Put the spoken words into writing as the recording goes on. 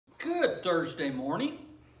Good Thursday morning.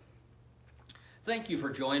 Thank you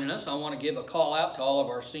for joining us. I want to give a call out to all of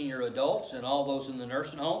our senior adults and all those in the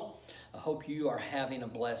nursing home. I hope you are having a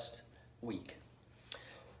blessed week.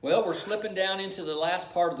 Well, we're slipping down into the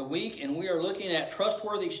last part of the week, and we are looking at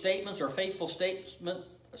trustworthy statements or faithful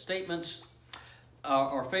statements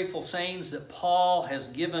or faithful sayings that Paul has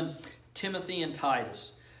given Timothy and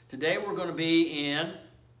Titus. Today we're going to be in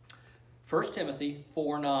 1 Timothy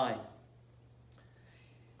 4:9.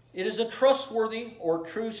 It is a trustworthy or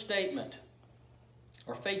true statement,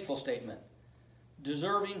 or faithful statement,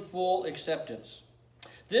 deserving full acceptance.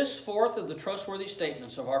 This fourth of the trustworthy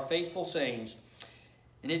statements of our faithful sayings,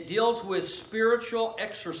 and it deals with spiritual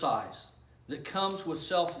exercise that comes with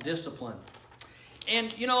self-discipline.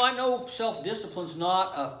 And, you know, I know self-discipline's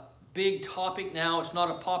not a big topic now. It's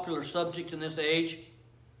not a popular subject in this age.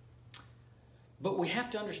 But we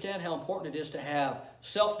have to understand how important it is to have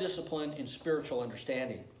self-discipline and spiritual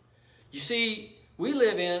understanding. You see, we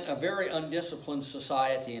live in a very undisciplined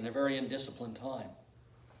society in a very undisciplined time.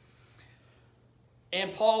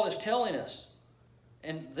 And Paul is telling us,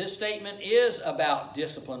 and this statement is about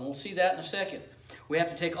discipline. We'll see that in a second. We have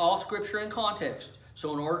to take all Scripture in context.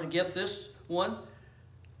 So in order to get this one,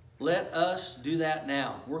 let us do that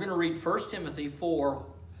now. We're going to read 1 Timothy 4,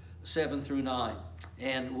 7 through 9.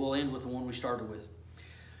 And we'll end with the one we started with.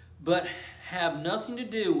 But have nothing to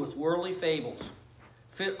do with worldly fables,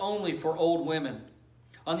 fit only for old women.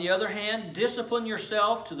 On the other hand, discipline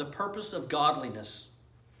yourself to the purpose of godliness.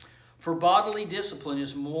 For bodily discipline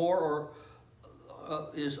is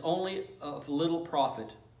is only of little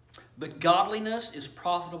profit, but godliness is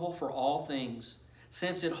profitable for all things,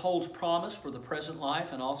 since it holds promise for the present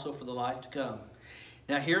life and also for the life to come.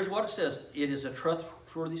 Now here's what it says. It is a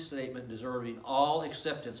trustworthy statement deserving all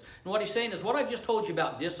acceptance. And what he's saying is what I've just told you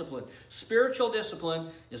about discipline. Spiritual discipline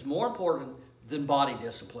is more important than body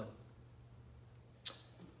discipline.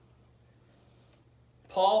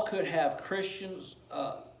 Paul could have Christians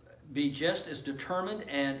be just as determined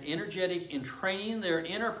and energetic in training their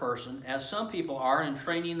inner person as some people are in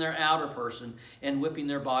training their outer person and whipping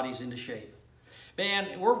their bodies into shape.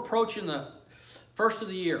 Man, we're approaching the first of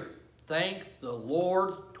the year. Thank the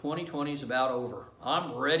Lord, 2020 is about over.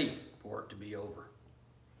 I'm ready for it to be over.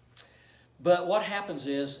 But what happens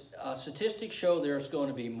is, statistics show there's going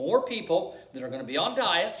to be more people that are going to be on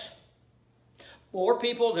diets, more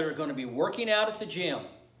people that are going to be working out at the gym.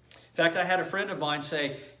 In fact, I had a friend of mine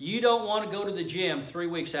say, you don't want to go to the gym 3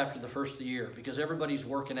 weeks after the first of the year because everybody's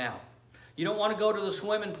working out. You don't want to go to the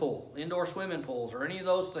swimming pool, indoor swimming pools, or any of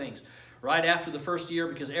those things right after the first of the year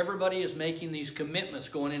because everybody is making these commitments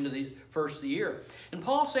going into the first of the year. And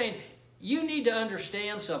Paul's saying, you need to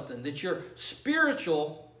understand something, that your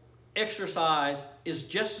spiritual exercise is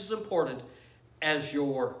just as important as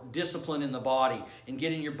your discipline in the body and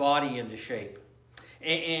getting your body into shape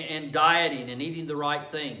and dieting and eating the right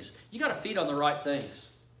things. You got to feed on the right things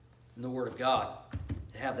in the Word of God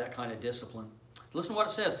to have that kind of discipline. Listen to what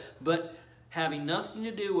it says. But having nothing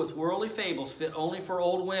to do with worldly fables fit only for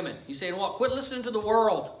old women. He's saying, what? Quit listening to the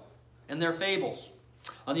world and their fables.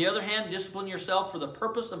 On the other hand, discipline yourself for the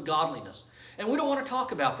purpose of godliness. And we don't want to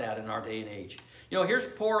talk about that in our day and age. You know, here's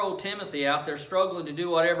poor old Timothy out there struggling to do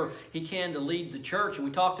whatever he can to lead the church. And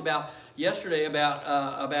we talked about yesterday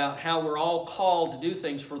about how we're all called to do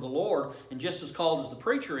things for the Lord, and just as called as the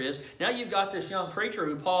preacher is. Now you've got this young preacher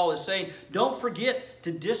who Paul is saying, don't forget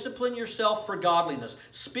to discipline yourself for godliness.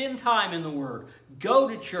 Spend time in the Word. Go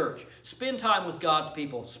to church. Spend time with God's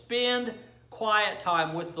people. Spend quiet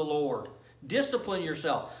time with the Lord. Discipline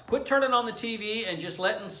yourself. Quit turning on the TV and just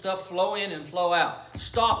letting stuff flow in and flow out.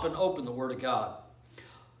 Stop and open the Word of God.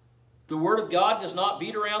 The Word of God does not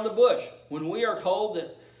beat around the bush. When we are told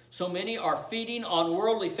that so many are feeding on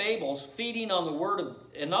worldly fables, feeding on the Word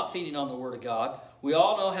and not feeding on the Word of God, we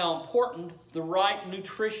all know how important the right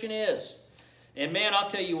nutrition is. And man, I'll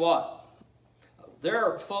tell you what, there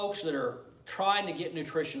are folks that are trying to get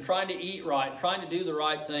nutrition, trying to eat right, trying to do the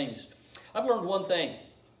right things. I've learned one thing.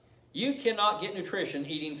 You cannot get nutrition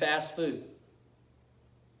eating fast food.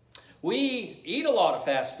 We eat a lot of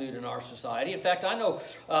fast food in our society. In fact, I know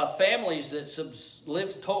families that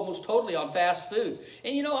live almost totally on fast food.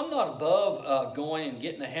 And you know, I'm not above going and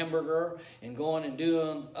getting a hamburger and going and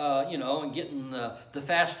doing, and getting the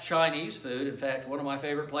fast Chinese food. In fact, one of my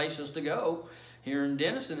favorite places to go here in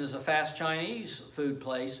Denison is a fast Chinese food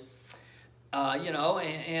place. But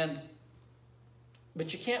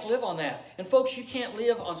you can't live on that. And folks, you can't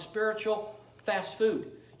live on spiritual fast food.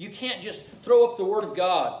 You can't just throw up the Word of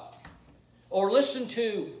God. Or listen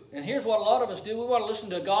to, and here's what a lot of us do, we want to listen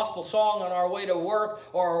to a gospel song on our way to work,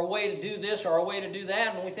 or our way to do this, or our way to do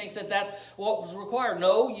that, and we think that that's what was required.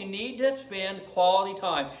 No, you need to spend quality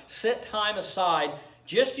time. Set time aside,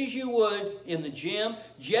 just as you would in the gym,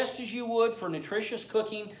 just as you would for nutritious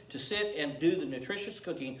cooking, to sit and do the nutritious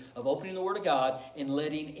cooking of opening the Word of God and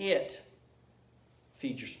letting it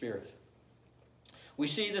feed your spirit. We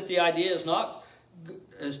see that the idea is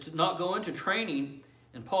to not go into training.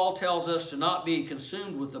 And Paul tells us to not be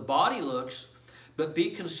consumed with the body looks, but be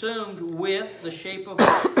consumed with the shape of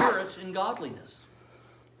our spirits in godliness.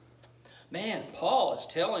 Man, Paul is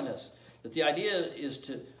telling us that the idea is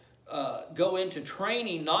to go into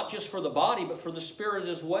training not just for the body, but for the spirit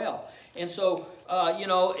as well. And so, you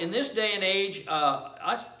know, in this day and age,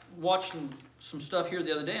 I was watching some stuff here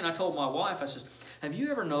the other day, and I told my wife, I said, have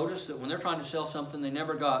you ever noticed that when they're trying to sell something, they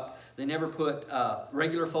never put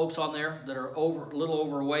regular folks on there that are a little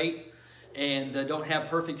overweight and don't have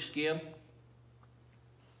perfect skin?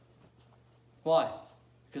 Why?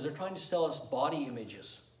 Because they're trying to sell us body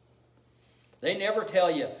images. They never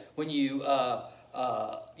tell you when you,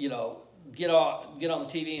 you know, get on the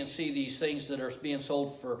TV and see these things that are being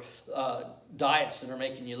sold for diets that are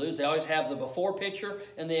making you lose. They always have the before picture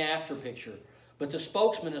and the after picture. But the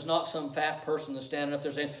spokesman is not some fat person that's standing up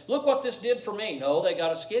there saying, look what this did for me. No, they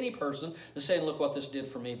got a skinny person that's saying, look what this did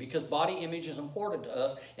for me. Because body image is important to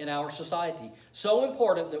us in our society. So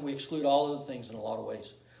important that we exclude all other things in a lot of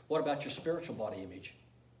ways. What about your spiritual body image?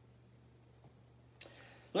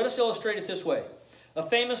 Let us illustrate it this way. A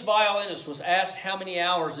famous violinist was asked how many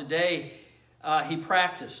hours a day he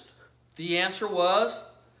practiced. The answer was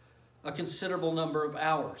a considerable number of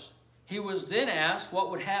hours. He was then asked what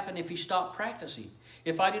would happen if he stopped practicing.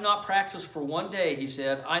 If I do not practice for 1 day, he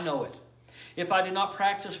said, I know it. If I do not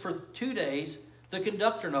practice for 2 days, the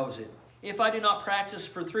conductor knows it. If I do not practice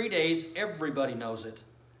for 3 days, everybody knows it.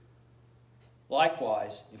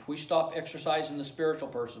 Likewise, if we stop exercising the spiritual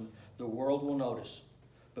person, the world will notice.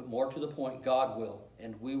 But more to the point, God will,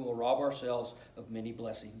 and we will rob ourselves of many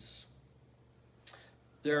blessings.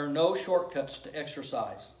 There are no shortcuts to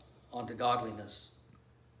exercise onto godliness.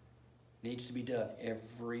 Needs to be done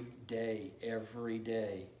every day, every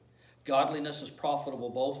day. Godliness is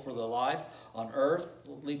profitable both for the life on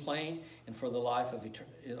earthly plane and for the life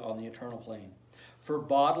on the eternal plane. For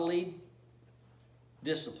bodily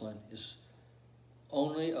discipline is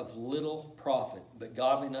only of little profit, but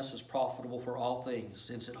godliness is profitable for all things,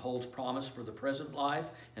 since it holds promise for the present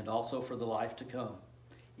life and also for the life to come.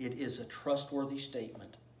 It is a trustworthy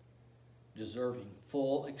statement, deserving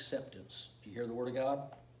full acceptance. Do you hear the Word of God?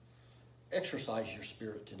 Exercise your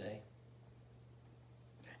spirit today.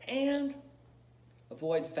 And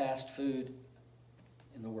avoid fast food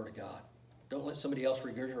in the Word of God. Don't let somebody else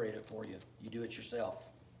regurgitate it for you. You do it yourself.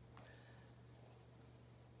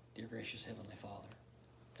 Dear gracious Heavenly Father,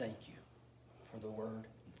 thank you for the Word.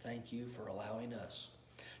 And thank you for allowing us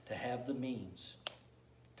to have the means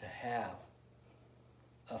to have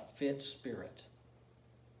a fit spirit,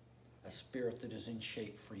 a spirit that is in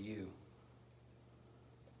shape for you.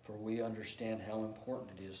 For we understand how important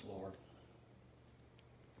it is, Lord,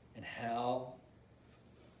 and how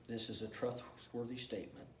this is a trustworthy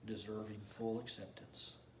statement, deserving full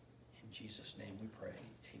acceptance. In Jesus' name we pray.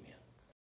 Amen.